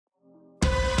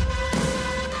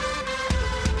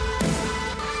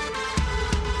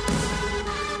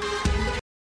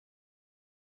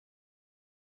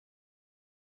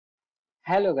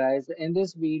Hello guys, in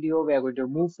this video we are going to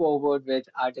move forward with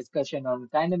our discussion on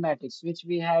kinematics, which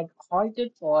we had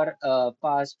halted for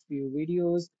past few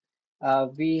videos.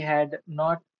 We had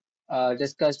not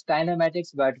discussed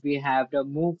kinematics, but we have to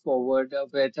move forward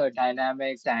with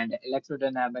dynamics and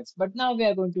electrodynamics. But now we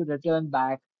are going to return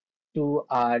back to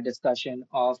our discussion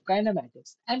of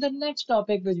kinematics. And the next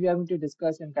topic which we are going to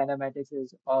discuss in kinematics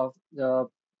is of the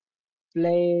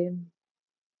plane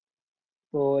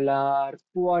polar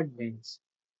coordinates.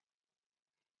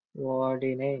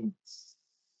 Coordinates.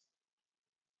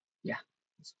 Yeah.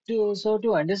 So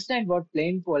to understand what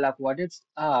plane polar coordinates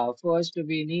are, first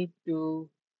we need to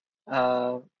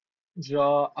uh,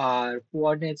 draw our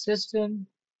coordinate system,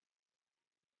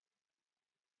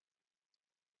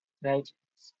 right?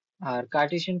 Our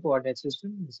Cartesian coordinate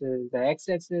system. This is the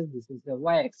x-axis, this is the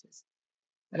y-axis,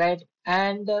 right?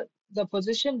 And the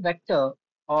position vector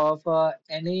of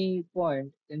any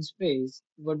point in space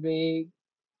would be,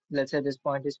 let's say this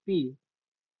point is P,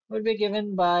 would be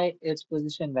given by its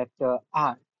position vector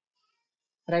R.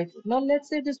 Right. Now let's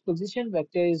say this position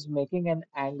vector is making an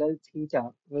angle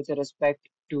theta with respect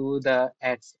to the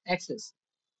x-axis.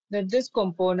 Then this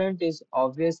component is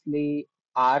obviously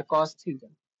r cos theta,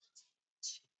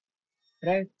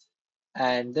 right?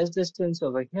 And this distance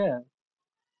over here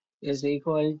is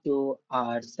equal to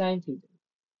r sin theta.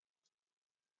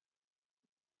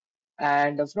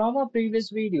 And from our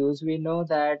previous videos, we know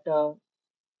that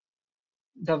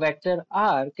the vector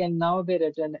r can now be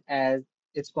written as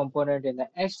its component in the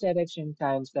x direction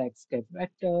times the x cap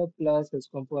vector plus its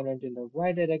component in the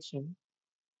y direction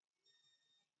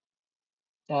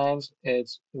times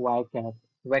its y cap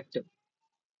vector,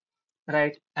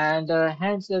 right? And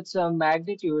hence its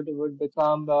magnitude would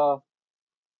become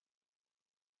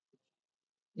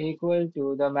equal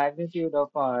to the magnitude of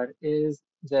r is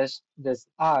just this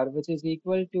r, which is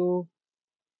equal to,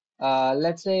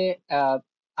 let's say, r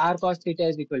cos theta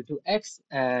is equal to x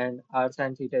and r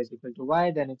sin theta is equal to y,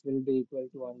 then it will be equal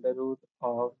to under root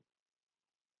of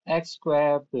x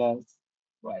square plus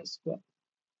y square.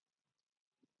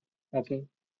 Okay.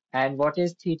 And what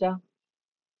is theta?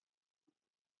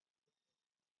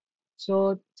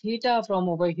 So theta from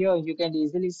over here, you can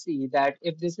easily see that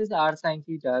if this is r sine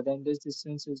theta, then this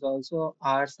distance is also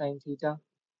r sine theta,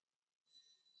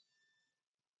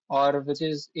 or which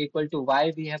is equal to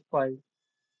y we have called,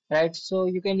 right? So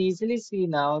you can easily see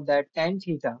now that tan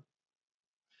theta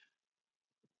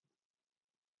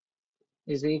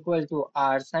is equal to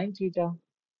r sine theta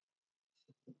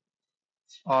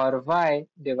or y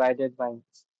divided by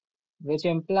x, which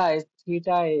implies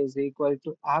theta is equal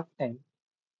to arctan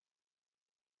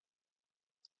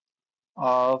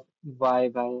of y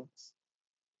by x.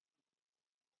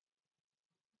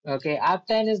 Okay,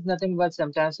 arctan is nothing but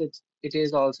sometimes it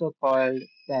is also called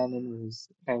tan inverse,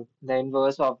 right? The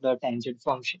inverse of the tangent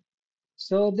function.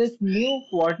 So this new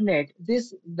coordinate,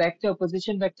 this vector,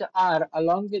 position vector r,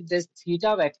 along with this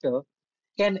theta vector,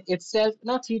 can itself,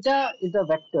 now theta is a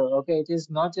vector, okay? It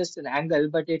is not just an angle,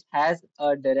 but it has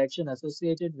a direction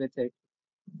associated with it,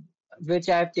 which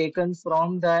I have taken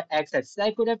from the x-axis. I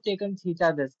could have taken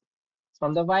theta this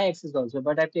from the y-axis also,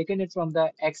 but I've taken it from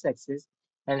the x-axis,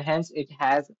 and hence it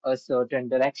has a certain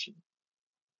direction.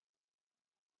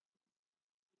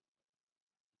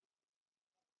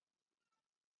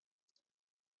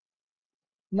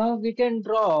 Now we can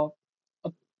draw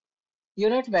a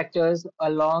unit vectors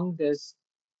along this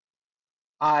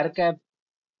r cap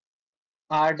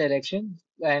r direction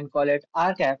and call it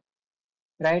r cap,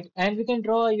 right? And we can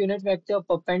draw a unit vector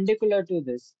perpendicular to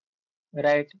this,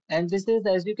 right? And this is,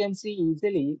 as you can see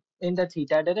easily, in the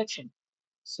theta direction.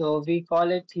 So we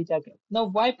call it theta cap. Now,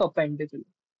 why perpendicular?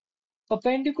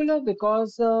 Perpendicular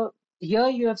because here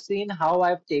you have seen how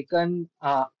I've taken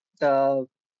the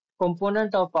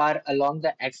component of r along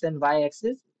the x and y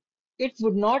axis. It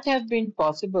would not have been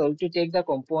possible to take the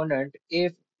component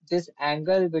if this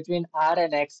angle between r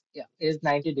and x, yeah, is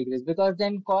 90 degrees, because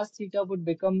then cos theta would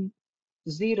become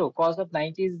zero. Cos of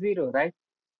 90 is zero, right?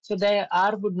 So the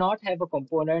r would not have a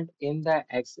component in the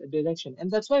x direction. And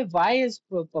that's why y is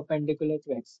perpendicular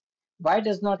to x. Y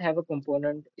does not have a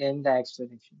component in the x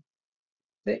direction.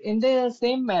 In the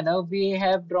same manner, we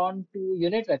have drawn two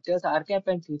unit vectors, r cap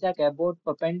and theta cap, both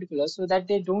perpendicular, so that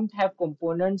they don't have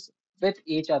components with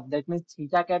each other. That means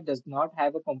theta cap does not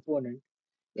have a component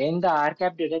in the r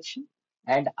cap direction,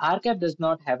 and r cap does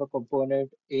not have a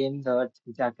component in the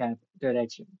theta cap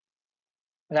direction.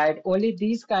 Right? Only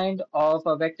these kind of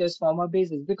vectors form a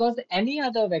basis, because any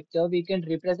other vector we can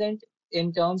represent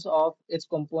in terms of its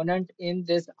component in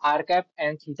this r cap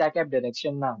and theta cap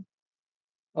direction now.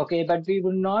 Okay, but we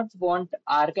would not want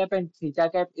r cap and theta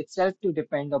cap itself to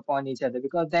depend upon each other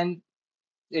because then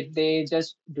they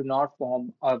just do not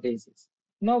form a basis.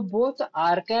 Now, both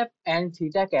r cap and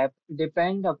theta cap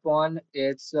depend upon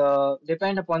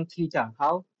theta.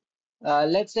 How?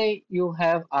 Let's say you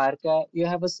have r cap, you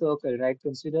have a circle, right?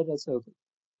 Consider a circle.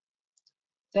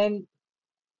 Then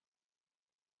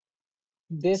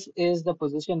this is the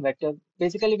position vector.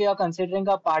 Basically, we are considering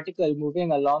a particle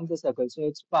moving along the circle. So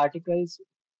its particle's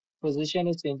position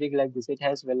is changing like this. It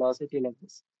has velocity like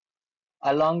this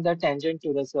along the tangent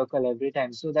to the circle every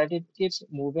time, so that it keeps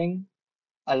moving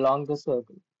along the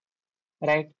circle,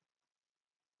 right?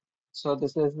 So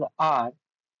this is the r.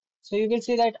 So you will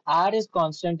see that r is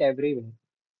constant everywhere.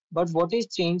 But what is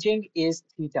changing is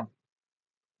theta,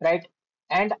 right?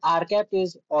 And r cap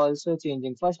is also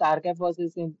changing. First, r cap was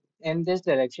in this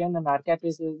direction and r cap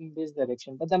is in this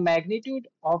direction. But the magnitude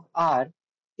of r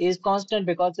is constant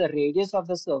because the radius of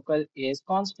the circle is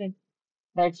constant.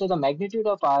 Right, so the magnitude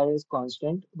of R is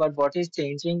constant, but what is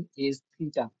changing is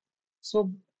theta. So,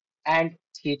 and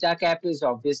theta cap is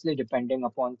obviously depending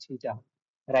upon theta,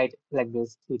 right? Like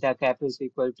this, theta cap is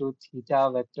equal to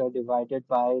theta vector divided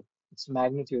by its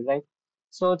magnitude, right?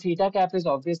 So theta cap is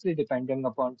obviously depending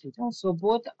upon theta. So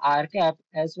both R cap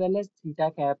as well as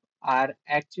theta cap are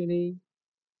actually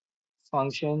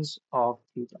functions of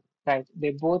theta, right?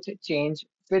 They both change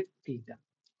with theta.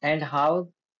 And how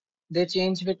they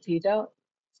change with theta.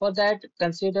 For that,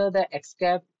 consider the x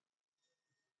cap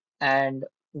and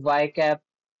y cap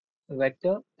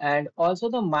vector and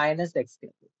also the minus x cap.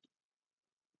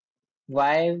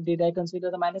 Why did I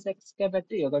consider the minus x cap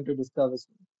vector? You're going to discover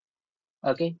soon.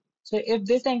 Okay. So if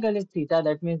this angle is theta,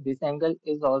 that means this angle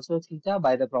is also theta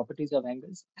by the properties of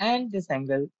angles, and this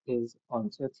angle is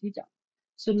also theta.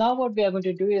 So now what we are going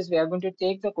to do is we are going to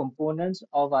take the components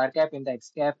of r cap in the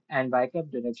x cap and y cap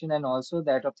direction and also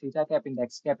that of theta cap in the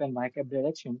x cap and y cap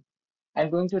direction. I'm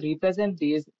going to represent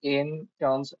these in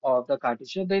terms of the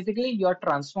Cartesian. Basically, you're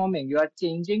transforming, you are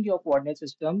changing your coordinate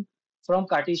system from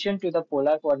Cartesian to the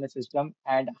polar coordinate system.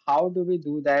 And how do we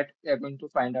do that? We're going to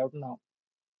find out now.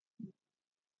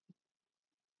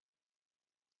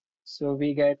 So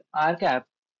we get r cap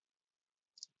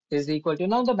is equal to,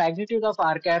 now the magnitude of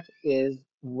r cap is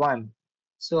 1.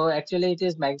 So actually it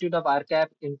is magnitude of r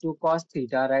cap into cos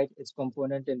theta, right? Its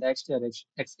component in the x direction,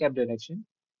 x cap direction.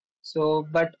 So,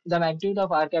 but the magnitude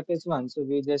of r cap is 1. So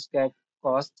we just get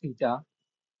cos theta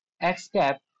x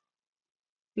cap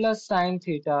plus sine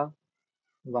theta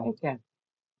y cap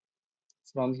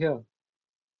from here,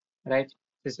 right?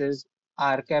 This is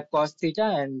r cap cos theta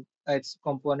and its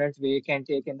component we can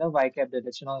take in the y cap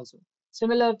direction also.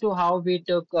 Similar to how we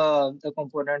took the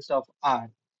components of r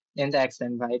in the x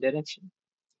and y direction.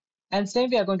 And same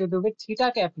we are going to do with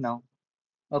theta cap now.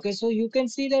 Okay, so you can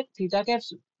see that theta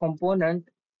cap's component,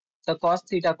 the cos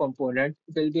theta component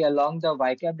will be along the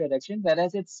y cap direction,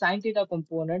 whereas its sine theta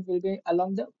component will be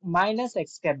along the minus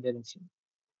x cap direction.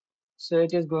 So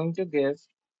it is going to give,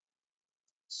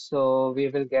 so we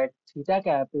will get theta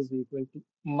cap is equal to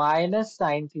minus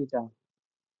sine theta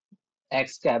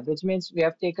x cap, which means we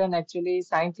have taken actually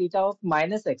sine theta of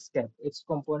minus x cap, its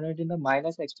component in the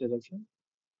minus x direction,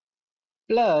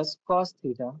 plus cos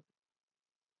theta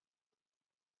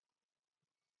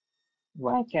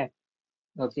y cap.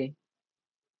 Okay.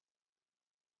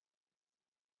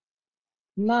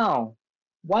 Now,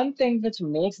 one thing which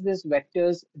makes these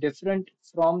vectors different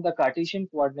from the Cartesian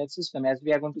coordinate system, as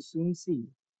we are going to soon see,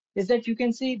 is that you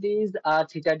can see these are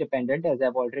theta dependent, as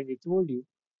I've already told you.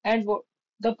 And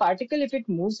the particle, if it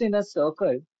moves in a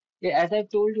circle, as I've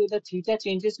told you, the theta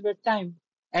changes with time.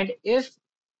 And if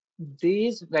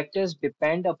these vectors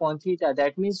depend upon theta,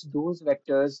 that means those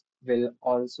vectors will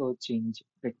also change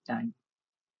with time.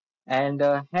 And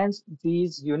hence,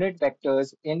 these unit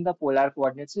vectors in the polar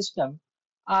coordinate system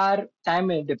are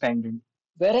time independent.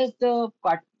 Whereas the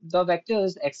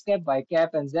vectors x cap, y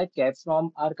cap, and z cap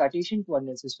from our Cartesian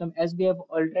coordinate system, as we have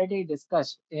already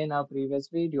discussed in our previous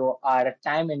video, are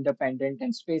time independent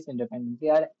and space independent. They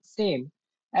are same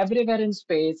everywhere in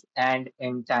space and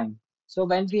in time. So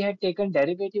when we had taken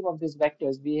derivative of these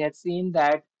vectors, we had seen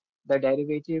that the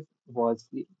derivative was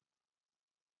zero.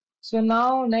 So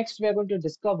now next we are going to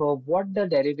discover what the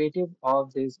derivative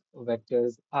of these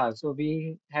vectors are. So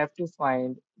we have to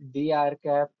find dr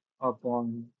cap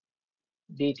upon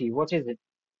dt. What is it?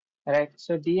 Right.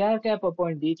 So dr cap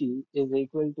upon dt is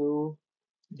equal to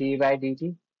d by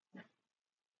dt.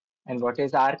 And what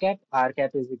is r cap? R cap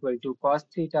is equal to cos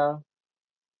theta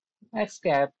x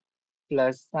cap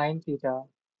plus sine theta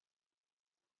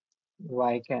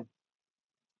y cap.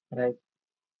 Right.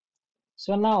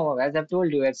 So now, as I've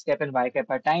told you, x cap and y cap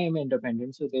are time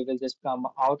independent, so they will just come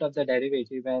out of the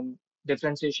derivative when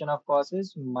differentiation of cos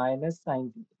is minus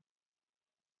sine theta,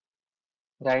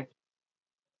 right?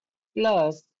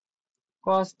 Plus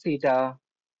cos theta,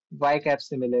 y cap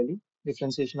similarly.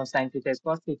 Differentiation of sine theta is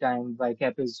cos theta and y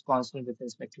cap is constant with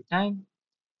respect to time.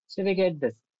 So we get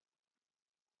this.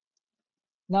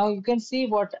 Now you can see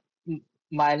what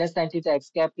minus sine theta x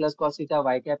cap plus cos theta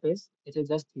y cap is. It is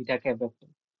just theta cap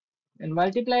vector. And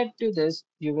multiplied to this,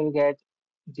 you will get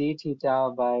d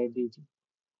theta by dt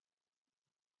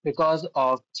because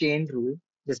of chain rule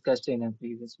discussed in a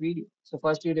previous video. So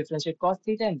first you differentiate cos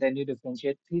theta and then you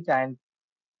differentiate theta and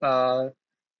uh,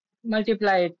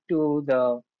 multiply it to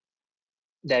the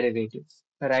derivatives,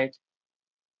 right?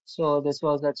 So this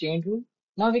was the chain rule.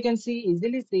 Now we can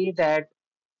easily see that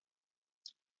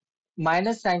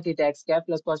minus sine theta x cap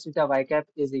plus cos theta y cap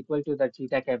is equal to the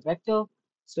theta cap vector.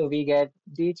 So we get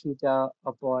d theta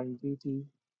upon dt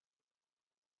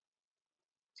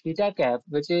theta cap,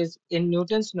 which is in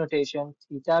Newton's notation,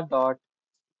 theta dot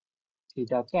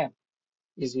theta cap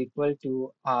is equal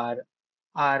to r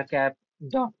cap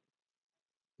dot,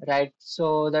 right?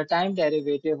 So the time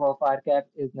derivative of r cap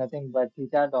is nothing but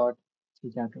theta dot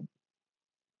theta cap.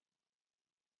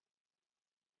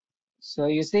 So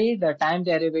you see the time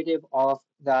derivative of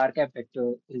the r cap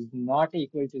vector is not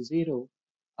equal to zero,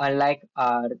 unlike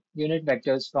our unit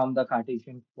vectors from the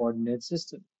Cartesian coordinate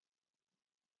system.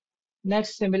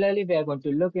 Next, similarly, we are going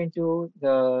to look into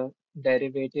the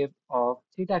derivative of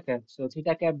theta cap. So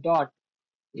theta cap dot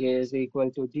is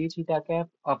equal to d theta cap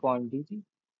upon dt.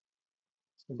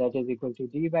 So that is equal to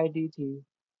d by dt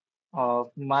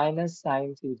of minus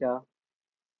sine theta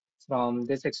from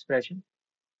this expression.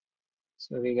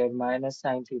 So we get minus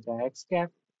sine theta x cap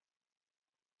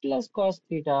plus cos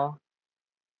theta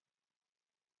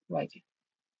y cap,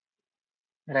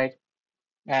 right?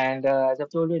 And as I've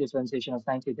told you, differentiation of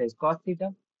sine theta is cos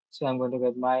theta. So I'm going to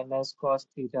get minus cos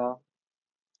theta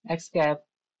x cap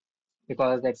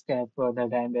because x cap for the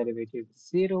time derivative is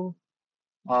 0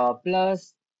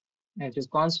 plus it is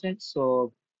constant.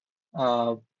 So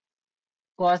uh,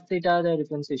 cos theta, the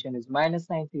differentiation is minus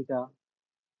sine theta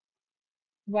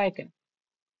y cap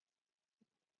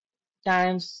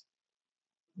times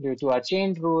due to our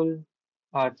chain rule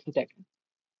or theta cap.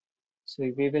 So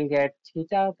we will get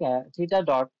theta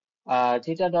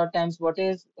dot times what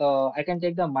is I can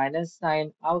take the minus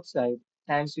sign outside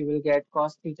times you will get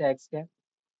cos theta x cap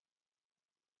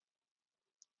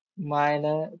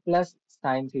minus plus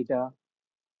sine theta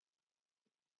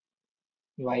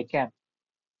y cap.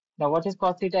 Now what is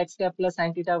cos theta x cap plus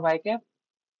sine theta y cap?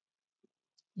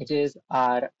 It is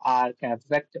our r cap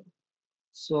vector.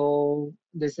 So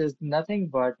this is nothing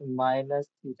but minus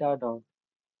theta dot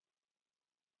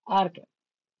r cap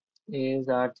is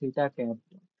our theta cap.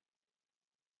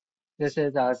 This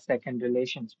is our second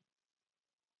relationship.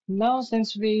 Now,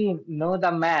 since we know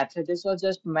the math, this was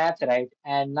just math, right?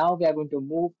 And now we are going to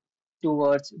move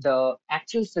towards the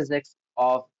actual physics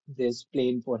of this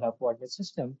plane polar coordinate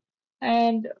system.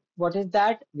 And what is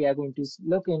that? We are going to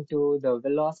look into the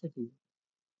velocity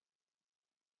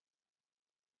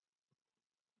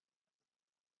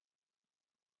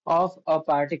of a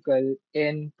particle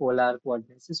in polar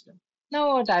coordinate system.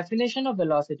 Now, our definition of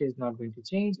velocity is not going to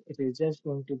change. It is just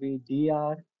going to be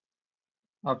dr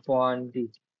upon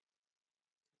dt.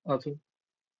 Okay.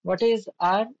 What is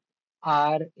R?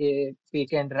 R, if we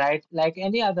can write like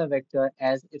any other vector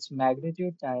as its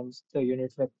magnitude times the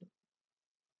unit vector.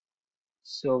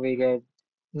 So we get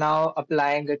now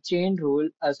applying a chain rule,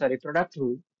 sorry, product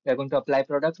rule. We're going to apply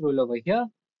product rule over here.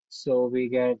 So we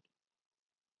get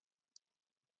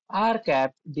R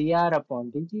cap dr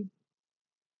upon dt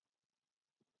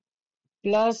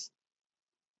plus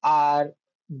R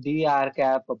dr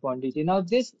cap upon dt. Now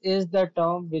this is the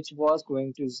term which was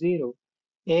going to zero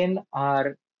in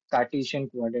our Cartesian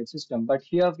coordinate system. But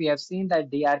here we have seen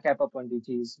that dr cap upon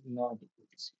dt is not equal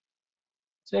to zero.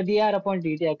 So dr upon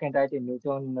dt I can write in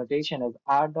Newton notation as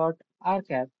r dot r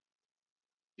cap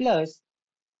plus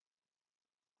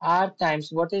r times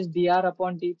what is dr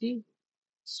upon dt?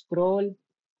 Scroll.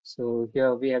 So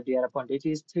here we have dr upon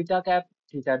dt is theta cap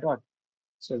theta dot.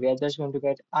 So we are just going to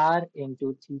get r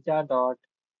into theta dot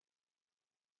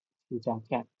theta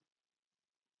cap,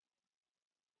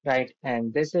 right?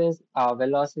 And this is our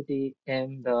velocity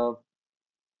in the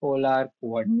polar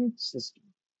coordinate system.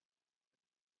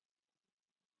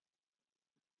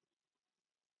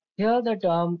 Here the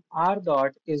term r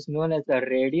dot is known as the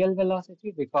radial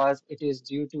velocity because it is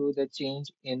due to the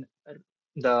change in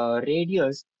the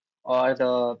radius or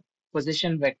the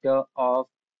position vector of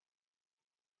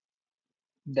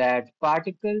that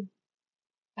particle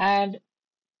And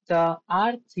the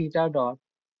r theta dot,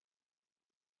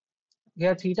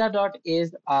 here theta dot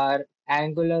is our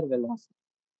angular velocity,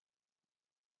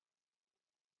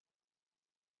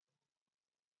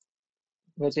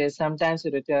 which is sometimes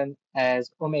written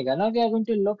as omega. Now we are going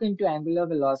to look into angular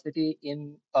velocity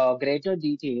in greater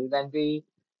detail when we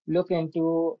look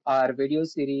into our video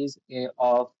series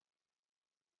of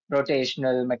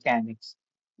rotational mechanics.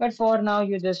 But for now,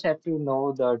 you just have to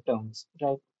know the terms,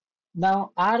 right?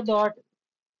 Now, r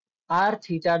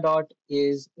theta dot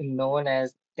is known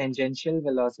as tangential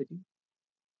velocity.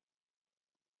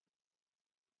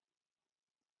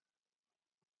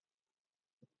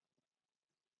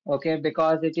 Okay,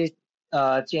 because it is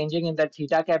changing in the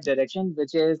theta cap direction,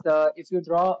 which is if you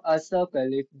draw a circle,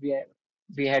 if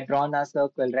we had drawn a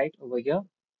circle right over here,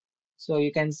 so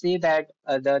you can see that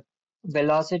the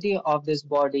velocity of this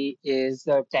body is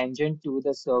tangent to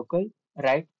the circle,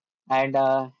 right? And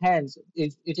hence,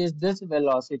 it is this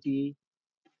velocity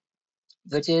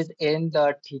which is in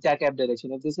the theta cap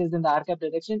direction. If this is in the r cap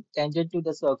direction, tangent to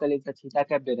the circle is the theta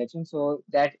cap direction. So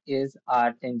that is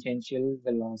our tangential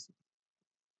velocity.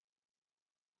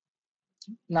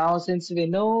 Now, since we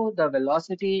know the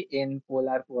velocity in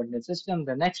polar coordinate system,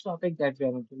 the next topic that we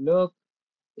are going to look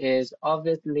is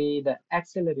obviously the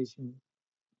acceleration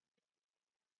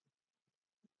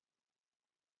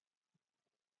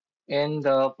in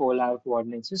the polar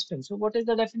coordinate system. So what is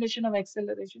the definition of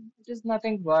acceleration? It is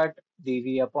nothing but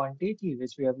dv upon dt,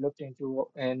 which we have looked into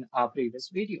in our previous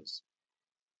videos.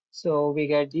 So we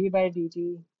get d by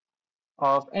dt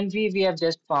of, and we have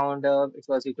just found it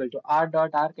was equal to r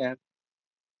dot r cap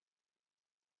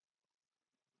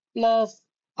plus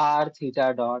r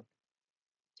theta dot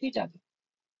theta cap,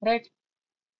 right?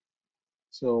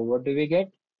 So what do we get?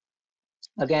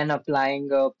 Again, applying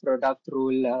a product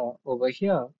rule over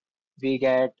here, we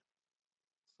get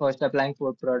first applying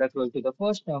for product rule to the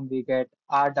first term, we get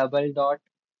r double dot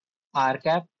r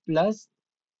cap plus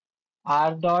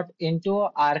r dot into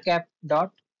r cap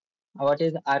dot. What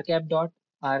is r cap dot?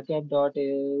 R cap dot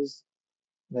is,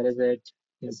 where is it?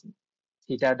 Is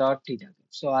theta dot theta cap.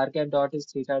 So r cap dot is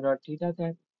theta dot theta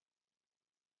cap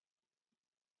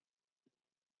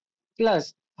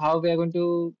plus how we are going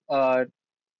to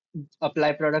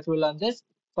apply product rule on this.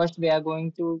 First, we are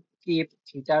going to keep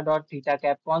theta dot theta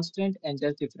cap constant and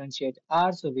just differentiate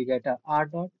r. So we get a r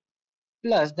dot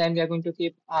plus then we are going to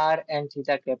keep r and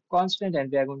theta cap constant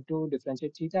and we are going to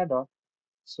differentiate theta dot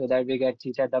so that we get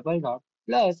theta double dot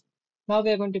plus now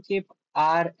we are going to keep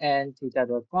r and theta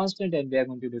dot constant and we are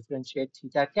going to differentiate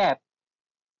theta cap,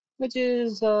 which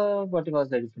is what was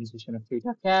the differentiation of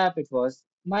theta cap? It was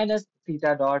minus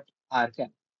theta dot r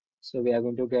cap. So we are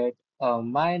going to get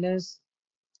minus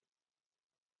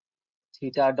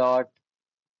theta dot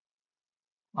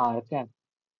r cap,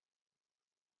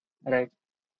 right?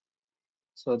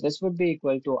 So this would be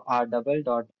equal to r double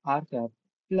dot r cap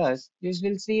plus you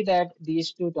will see that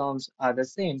these two terms are the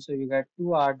same. So you get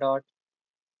 2r dot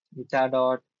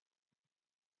theta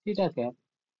cap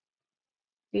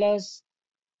plus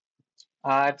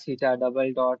r theta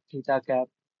double dot theta cap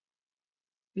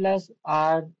plus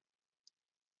r,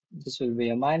 this will be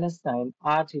a minus sign,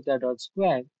 r theta dot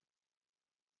square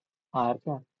r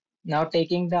cap. Now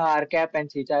taking the r cap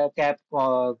and theta cap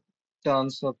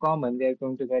terms so common, we are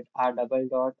going to get r double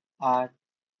dot r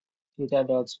theta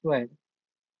dot square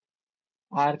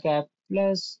r cap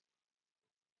plus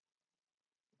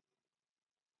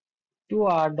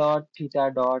 2r dot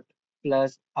theta dot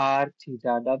plus r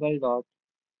theta double dot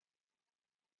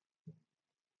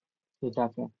theta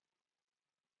cap.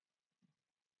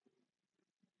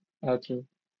 Okay.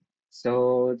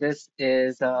 So this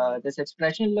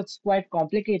expression looks quite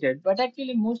complicated, but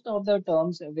actually most of the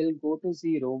terms will go to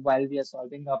zero while we are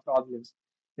solving our problems.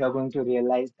 We are going to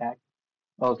realize that.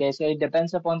 Okay, so it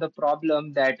depends upon the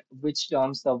problem that which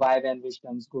terms survive and which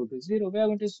terms go to zero. We are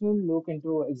going to soon look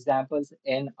into examples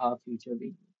in our future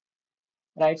video.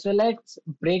 Right, so let's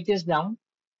break this down.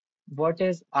 What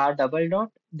is r double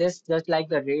dot? This just like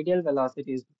the radial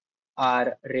velocities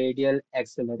are radial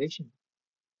acceleration.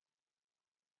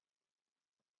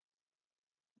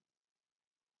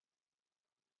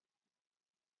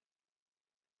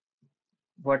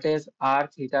 What is r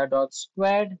theta dot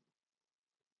squared?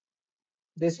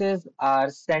 This is our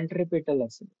centripetal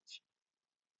acceleration.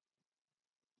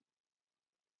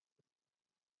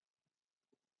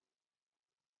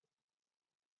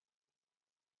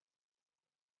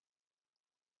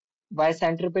 Why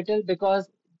centripetal? Because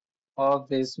of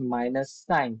this minus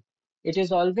sign. It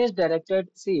is always directed,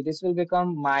 see, this will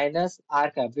become minus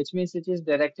r cap, which means it is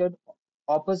directed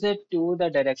opposite to the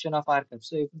direction of r cap.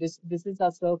 So if this is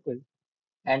a circle,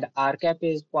 and r cap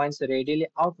is points radially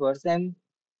outwards, and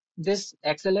this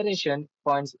acceleration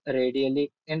points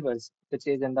radially inwards, which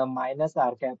is in the minus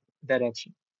r cap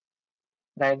direction.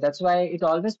 Right? That's why it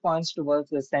always points towards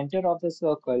the center of the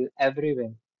circle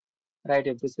everywhere. Right?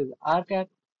 If this is r cap,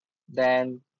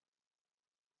 then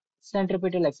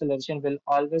centripetal acceleration will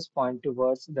always point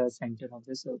towards the center of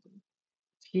the circle.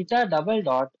 Theta double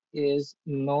dot is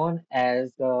known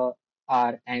as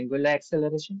our angular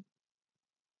acceleration,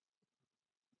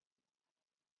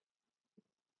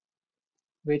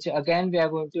 which again we are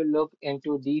going to look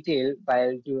into detail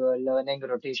while learning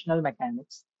rotational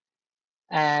mechanics.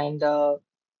 And r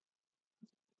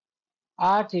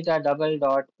theta double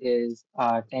dot is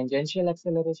our tangential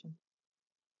acceleration.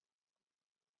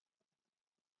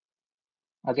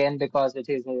 Again, because it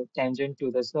is a tangent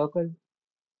to the circle.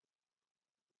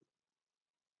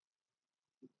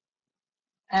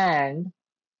 And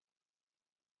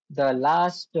the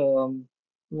last term,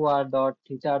 2r dot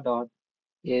theta dot,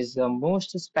 is the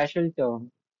most special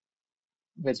term,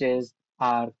 which is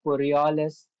our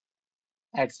Coriolis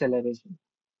acceleration.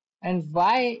 And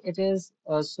why it is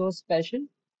so special?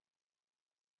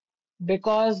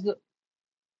 Because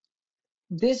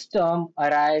this term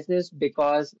arises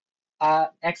because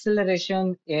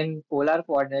acceleration in polar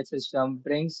coordinate system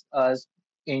brings us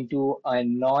into a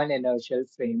non-inertial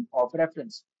frame of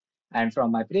reference. And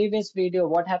from my previous video,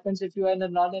 what happens if you are in a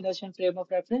non-inertial frame of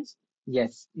reference?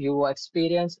 Yes, you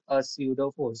experience a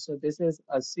pseudo force. So this is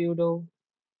a pseudo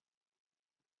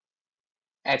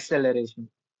acceleration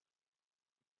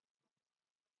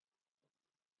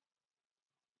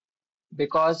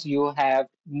because you have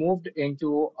moved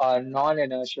into a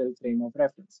non-inertial frame of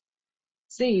reference.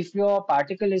 See, if your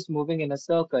particle is moving in a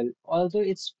circle, although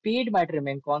its speed might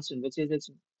remain constant, which is its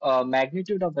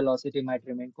magnitude of velocity might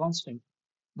remain constant,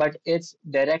 but its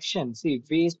direction, see,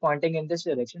 V is pointing in this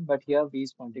direction, but here V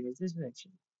is pointing in this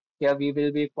direction. Here V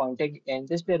will be pointing in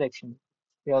this direction.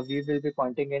 Here V will be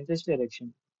pointing in this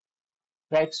direction.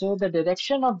 Right, so the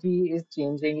direction of V is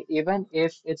changing even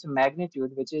if its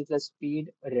magnitude, which is the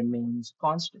speed, remains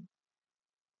constant.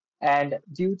 And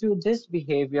due to this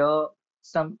behavior,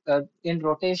 some in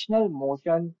rotational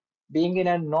motion, being in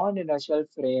a non-inertial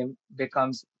frame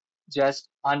becomes just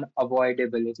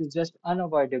unavoidable. It is just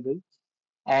unavoidable,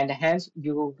 and hence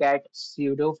you get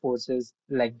pseudo forces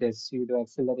like this, pseudo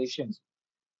accelerations,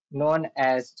 known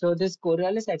as. So this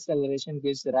Coriolis acceleration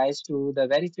gives rise to the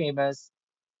very famous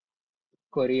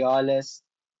Coriolis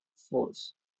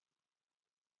force.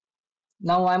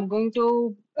 Now I'm going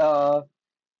to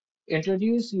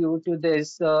introduce you to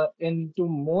this into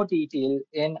more detail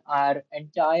in our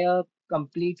entire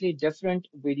completely different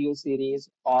video series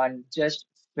on just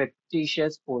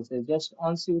fictitious forces, just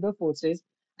on pseudo forces.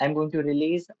 I'm going to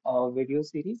release a video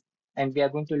series and we are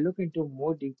going to look into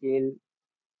more detail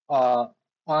uh,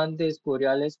 on this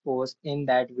Coriolis force in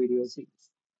that video series.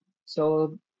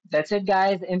 So that's it,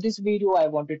 guys. In this video, I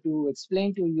wanted to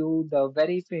explain to you the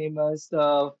very famous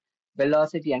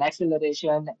velocity and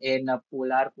acceleration in a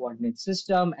polar coordinate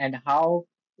system and how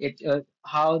it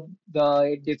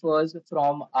differs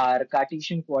from our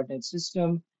Cartesian coordinate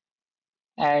system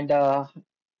and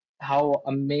how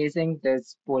amazing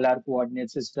this polar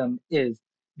coordinate system is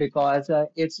because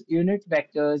its unit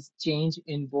vectors change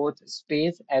in both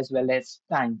space as well as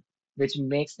time, which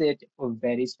makes it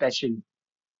very special.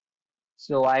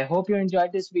 So I hope you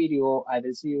enjoyed this video. I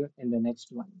will see you in the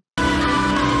next one.